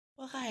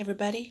Well, hi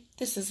everybody.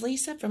 This is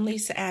Lisa from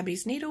Lisa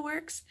Abby's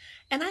Needleworks,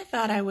 and I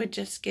thought I would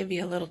just give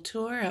you a little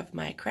tour of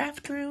my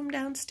craft room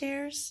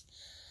downstairs.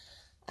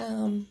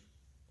 So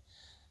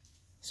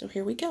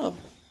here we go.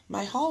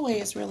 My hallway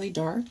is really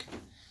dark,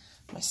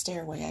 my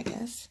stairway, I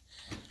guess,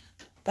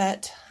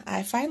 but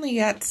I finally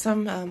got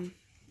some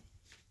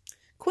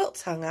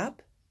quilts hung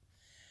up.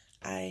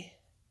 I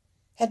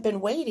had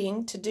been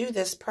waiting to do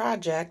this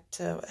project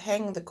to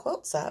hang the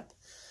quilts up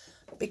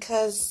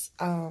because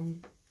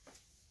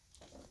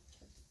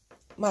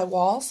my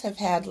walls have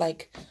had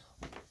like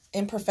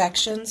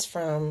imperfections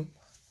from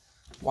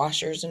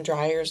washers and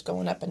dryers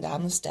going up and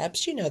down the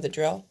steps. You know the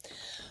drill.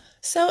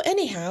 So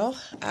anyhow,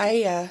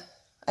 I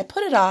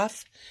put it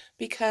off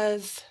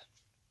because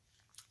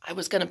I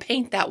was going to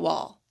paint that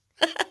wall.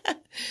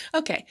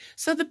 Okay,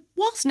 so the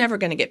wall's never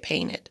going to get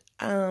painted.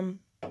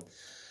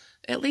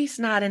 At least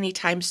not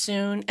anytime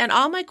soon. And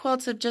all my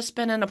quilts have just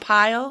been in a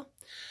pile.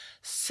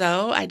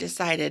 So I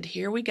decided,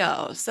 here we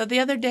go. So the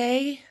other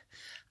day,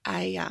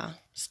 I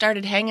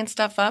started hanging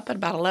stuff up at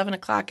about 11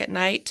 o'clock at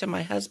night to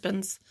my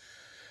husband's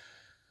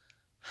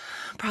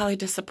probably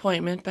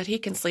disappointment, but he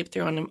can sleep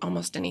through on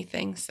almost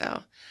anything.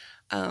 So,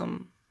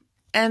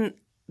 and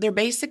they're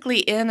basically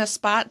in a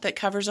spot that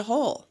covers a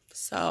hole.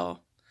 So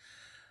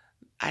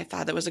I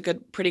thought that was a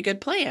pretty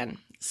good plan.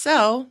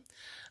 So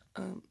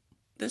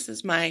this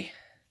is my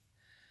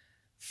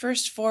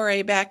first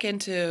foray back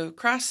into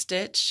cross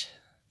stitch.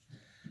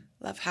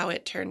 Love how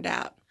it turned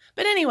out.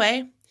 But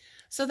anyway,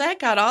 so that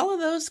got all of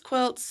those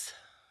quilts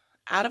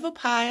out of a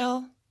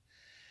pile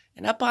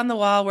and up on the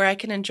wall where I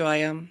can enjoy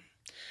them.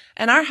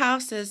 And our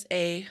house is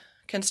a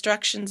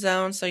construction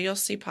zone, so you'll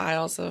see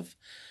piles of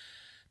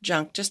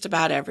junk just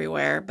about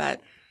everywhere.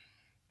 But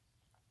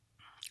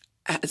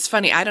it's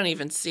funny, I don't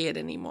even see it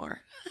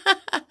anymore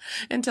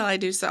until I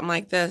do something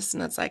like this.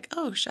 And it's like,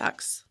 oh,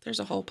 shucks, there's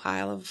a whole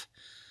pile of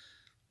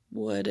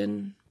wood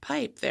and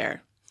pipe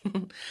there.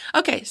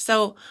 Okay,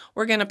 so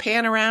we're going to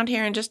pan around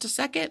here in just a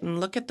second and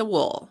look at the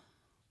wool.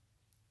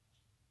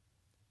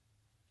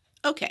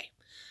 Okay,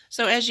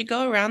 so as you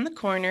go around the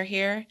corner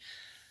here,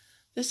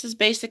 this is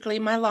basically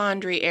my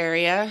laundry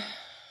area,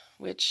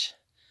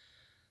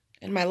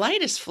 and my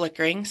light is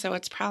flickering, so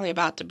it's probably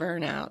about to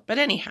burn out. But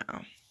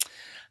anyhow,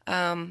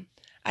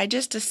 I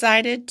just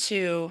decided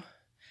to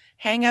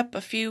hang up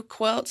a few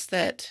quilts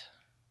that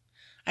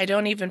I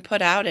don't even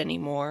put out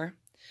anymore.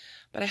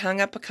 But I hung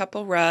up a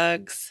couple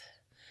rugs,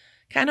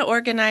 kind of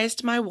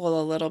organized my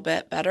wool a little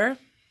bit better.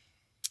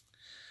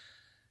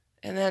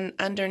 And then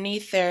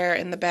underneath there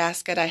in the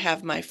basket, I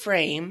have my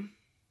frame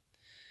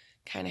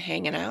kind of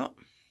hanging out.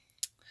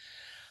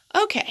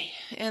 Okay,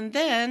 and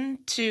then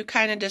to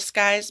kind of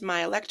disguise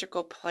my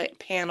electrical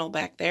panel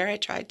back there, I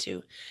tried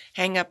to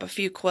hang up a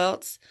few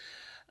quilts.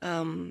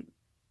 The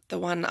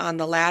one on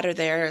the ladder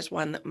there is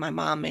one that my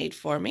mom made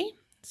for me.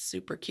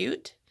 Super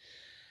cute.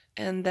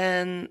 And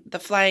then the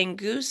Flying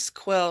Goose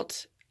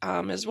quilt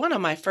is one of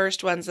my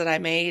first ones that I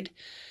made.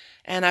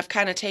 And I've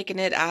kind of taken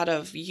it out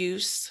of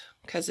use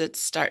because it's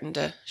starting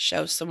to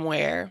show some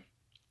wear.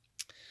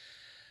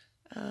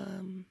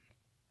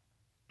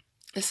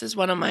 This is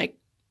one of my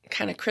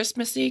kind of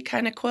Christmassy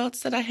kind of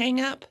quilts that I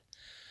hang up.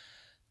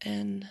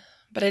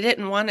 But I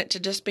didn't want it to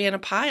just be in a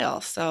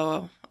pile,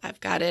 so I've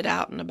got it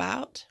out and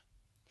about.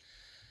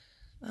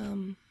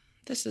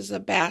 This is a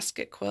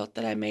basket quilt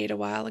that I made a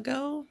while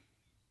ago.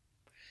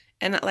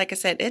 And like I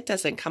said, it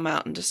doesn't come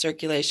out into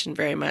circulation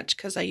very much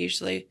because I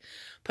usually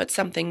put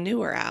something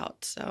newer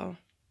out. So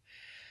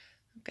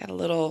I've got a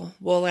little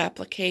wool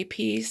applique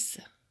piece.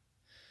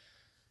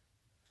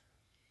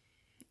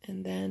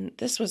 And then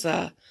this was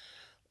a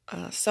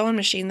sewing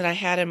machine that I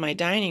had in my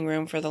dining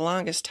room for the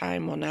longest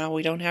time. Well, now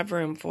we don't have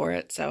room for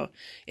it, so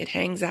it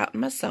hangs out in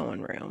my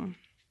sewing room.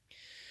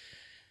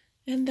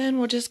 And then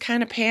we'll just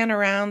kind of pan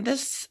around.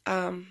 This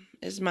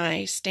is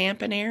my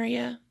stamping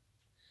area.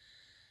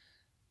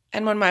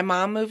 And when my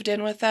mom moved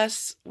in with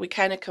us, we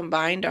kind of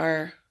combined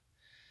our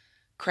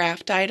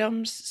craft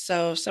items.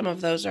 So some of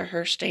those are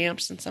her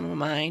stamps and some of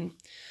mine.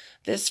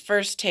 This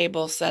first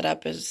table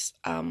setup is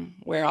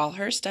where all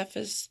her stuff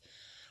is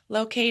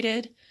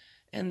located.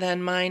 And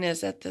then mine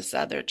is at this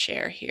other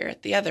chair here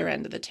at the other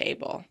end of the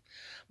table.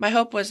 My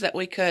hope was that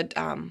we could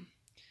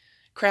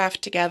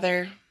craft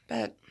together,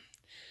 but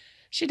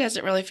she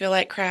doesn't really feel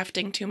like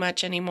crafting too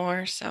much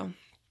anymore. So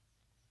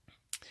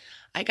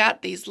I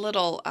got these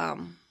little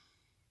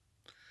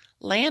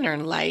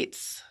lantern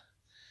lights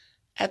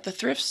at the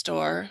thrift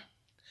store.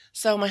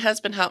 So my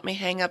husband helped me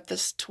hang up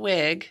this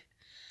twig,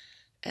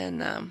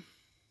 and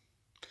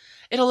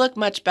it'll look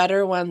much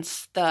better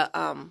once the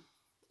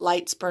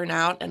lights burn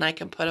out and I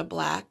can put a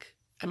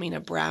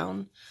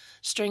brown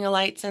string of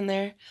lights in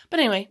there. But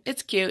anyway,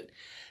 it's cute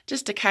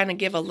just to kind of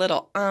give a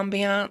little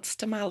ambiance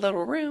to my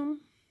little room,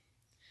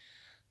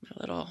 my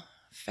little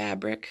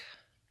fabric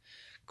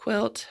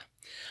quilt.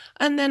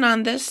 And then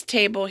on this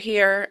table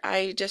here,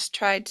 I just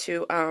tried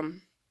to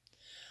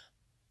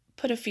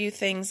put a few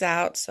things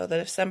out so that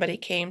if somebody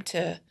came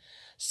to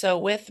sew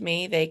with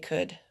me, they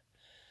could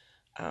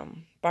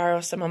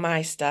borrow some of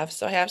my stuff.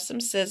 So I have some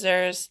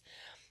scissors.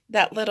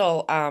 that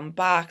little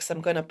box,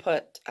 I'm going to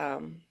put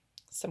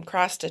some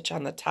cross stitch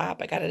on the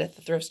top. I got it at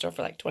the thrift store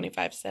for like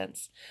 25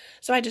 cents.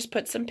 So I just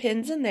put some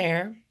pins in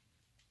there.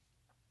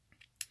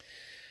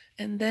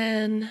 And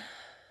then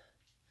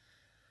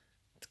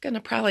it's going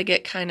to probably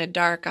get kind of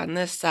dark on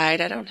this side.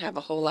 I don't have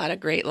a whole lot of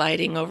great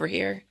lighting over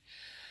here.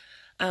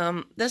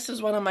 This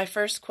is one of my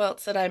first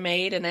quilts that I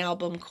made, an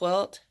album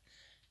quilt.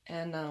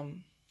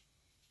 And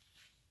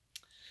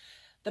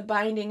the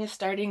binding is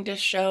starting to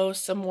show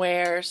some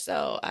wear,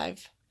 so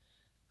I've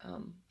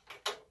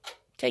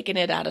taken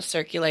it out of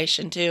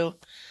circulation too.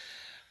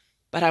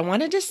 But I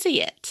wanted to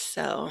see it,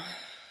 so.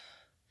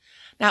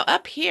 Now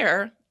up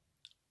here,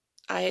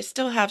 I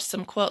still have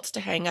some quilts to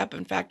hang up.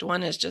 In fact,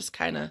 one is just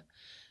kind of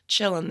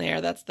chilling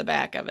there. That's the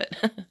back of it.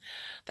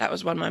 That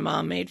was one my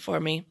mom made for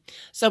me.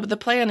 So the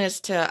plan is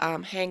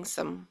to hang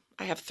some.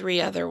 I have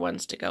 3 other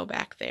ones to go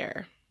back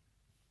there.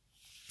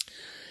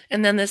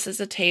 And then this is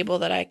a table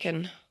that I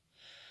can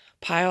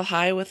pile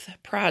high with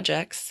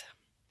projects.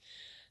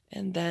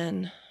 And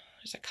then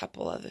there's a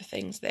couple other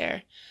things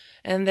there.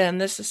 And then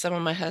this is some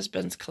of my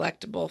husband's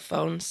collectible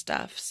phone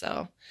stuff.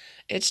 So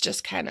it's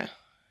just kind of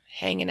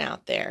hanging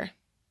out there.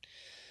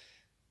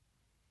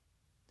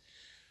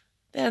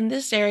 Then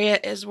this area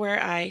is where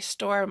I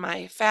store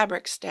my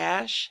fabric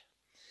stash.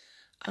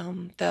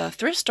 The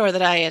thrift store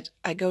that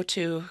I go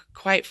to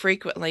quite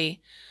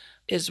frequently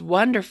is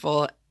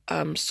wonderful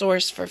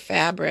source for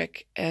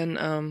fabric,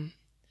 and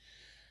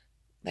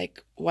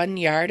like 1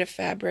 yard of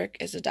fabric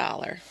is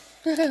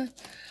 $1.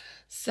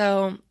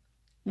 So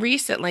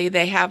recently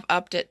they have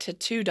upped it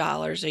to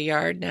 $2 a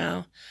yard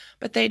now,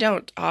 but they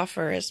don't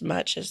offer as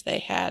much as they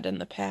had in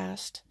the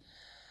past.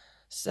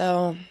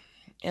 So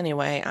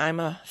anyway, I'm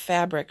a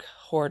fabric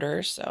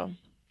hoarder, so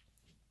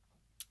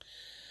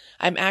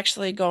I'm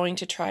actually going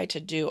to try to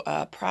do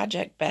a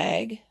project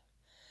bag.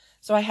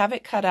 So I have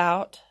it cut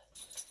out,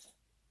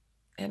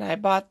 and I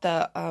bought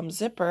the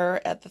zipper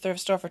at the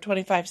thrift store for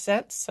 25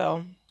 cents,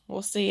 so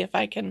we'll see if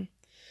I can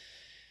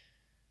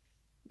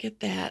get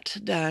that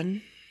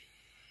done.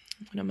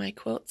 One of my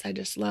quilts, I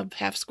just love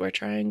half square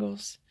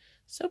triangles.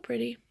 So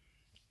pretty.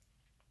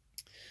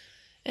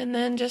 And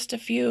then just a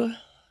few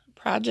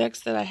projects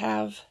that I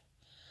have.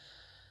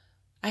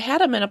 I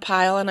had them in a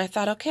pile, and I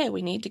thought, okay,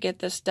 we need to get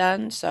this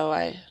done, so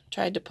I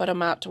tried to put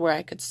them out to where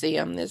I could see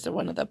them. These are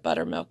one of the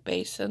buttermilk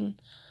basin,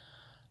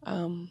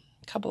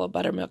 couple of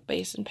buttermilk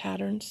basin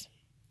patterns.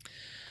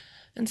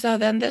 And so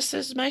then this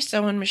is my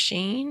sewing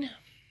machine.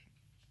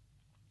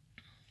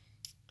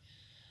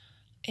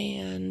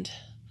 And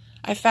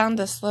I found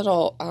this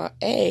little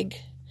egg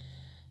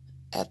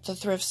at the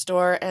thrift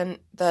store, and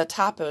the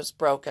top was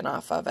broken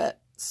off of it.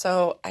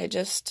 So I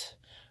just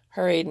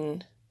hurried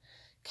and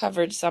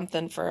covered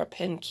something for a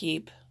pin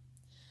keep,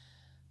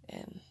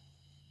 and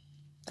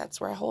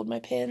that's where I hold my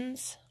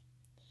pins.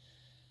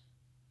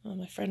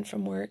 My friend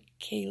from work,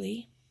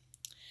 Kaylee.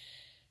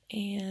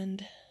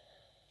 And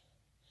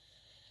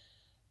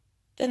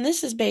then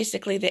this is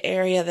basically the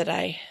area that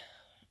I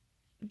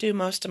do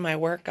most of my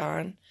work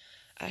on.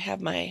 I have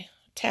my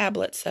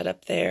tablet set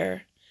up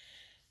there,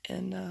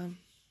 and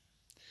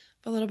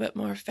a little bit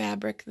more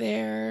fabric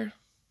there,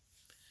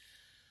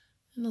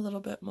 and a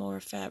little bit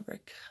more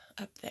fabric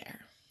up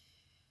there.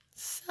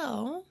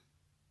 So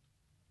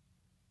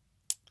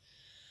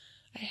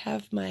I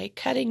have my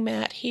cutting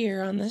mat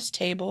here on this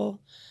table,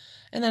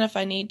 and then if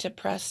I need to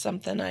press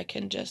something, I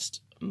can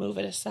just move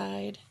it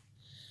aside.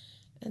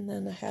 And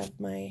then I have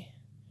my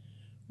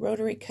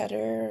rotary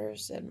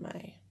cutters and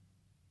my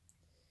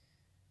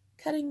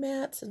cutting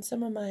mats and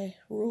some of my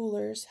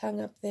rulers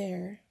hung up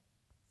there.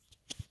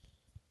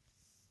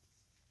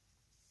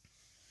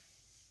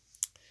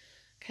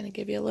 Kind of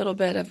give you a little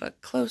bit of a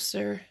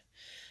closer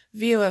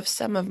view of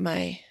some of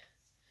my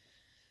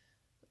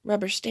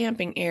rubber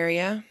stamping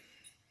area.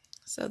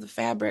 So the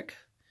fabric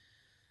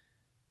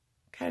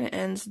kind of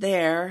ends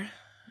there,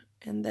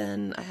 and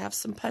then I have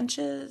some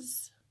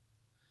punches,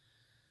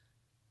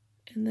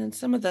 and then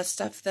some of the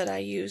stuff that I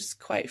use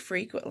quite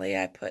frequently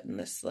I put in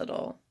this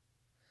little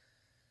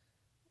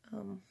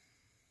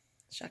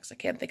shucks, I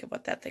can't think of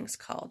what that thing's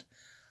called,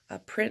 a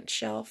print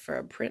shelf or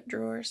a print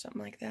drawer or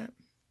something like that.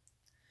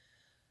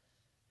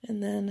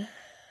 And then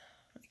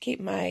I keep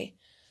my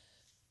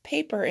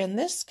paper in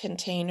this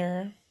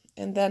container,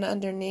 and then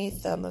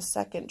underneath on the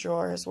second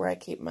drawer is where I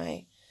keep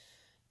my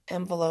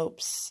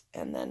envelopes,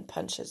 and then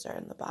punches are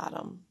in the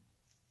bottom.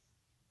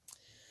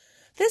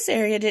 This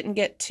area didn't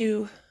get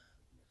too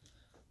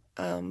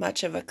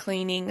much of a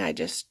cleaning. I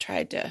just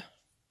tried to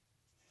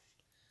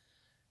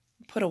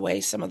put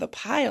away some of the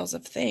piles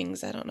of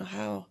things. I don't know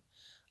how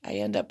I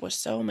end up with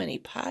so many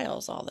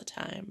piles all the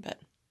time,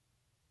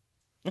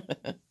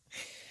 but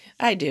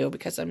I do,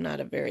 because I'm not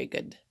a very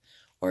good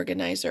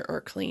organizer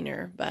or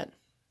cleaner. But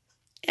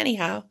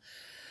anyhow,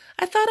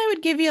 I thought I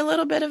would give you a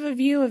little bit of a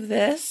view of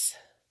this.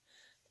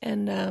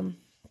 And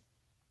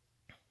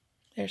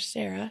there's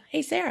Sarah.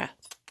 Hey, Sarah.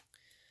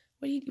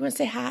 What do you want to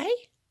say hi?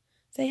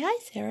 Say hi,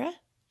 Sarah.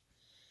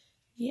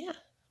 Yeah,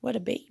 what a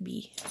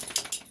baby.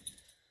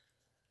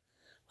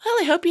 Well,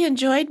 I hope you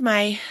enjoyed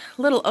my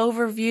little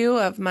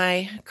overview of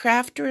my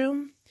craft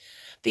room.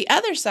 The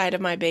other side of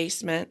my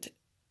basement,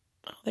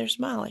 oh, there's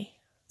Molly.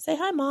 Say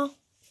hi, Moll.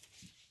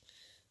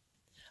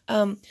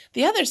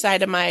 The other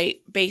side of my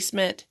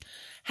basement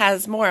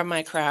has more of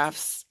my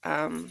crafts.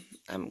 I'm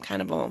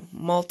kind of a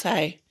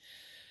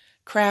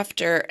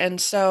multi-crafter, and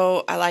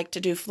so I like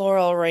to do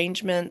floral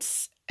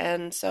arrangements,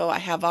 and so I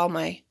have all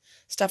my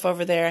stuff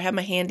over there. I have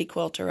my handy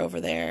quilter over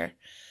there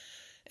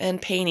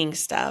and painting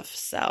stuff,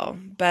 so,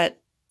 but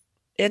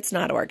it's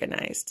not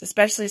organized,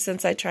 especially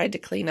since I tried to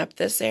clean up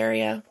this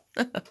area.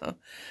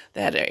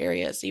 That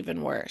area is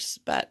even worse,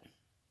 but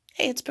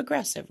hey, it's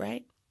progressive,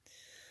 right?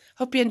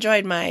 Hope you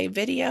enjoyed my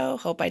video.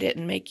 Hope I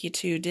didn't make you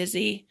too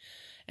dizzy.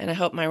 And I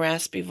hope my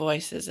raspy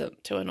voice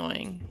isn't too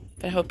annoying.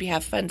 But I hope you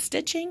have fun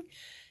stitching.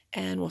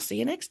 And we'll see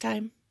you next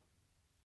time.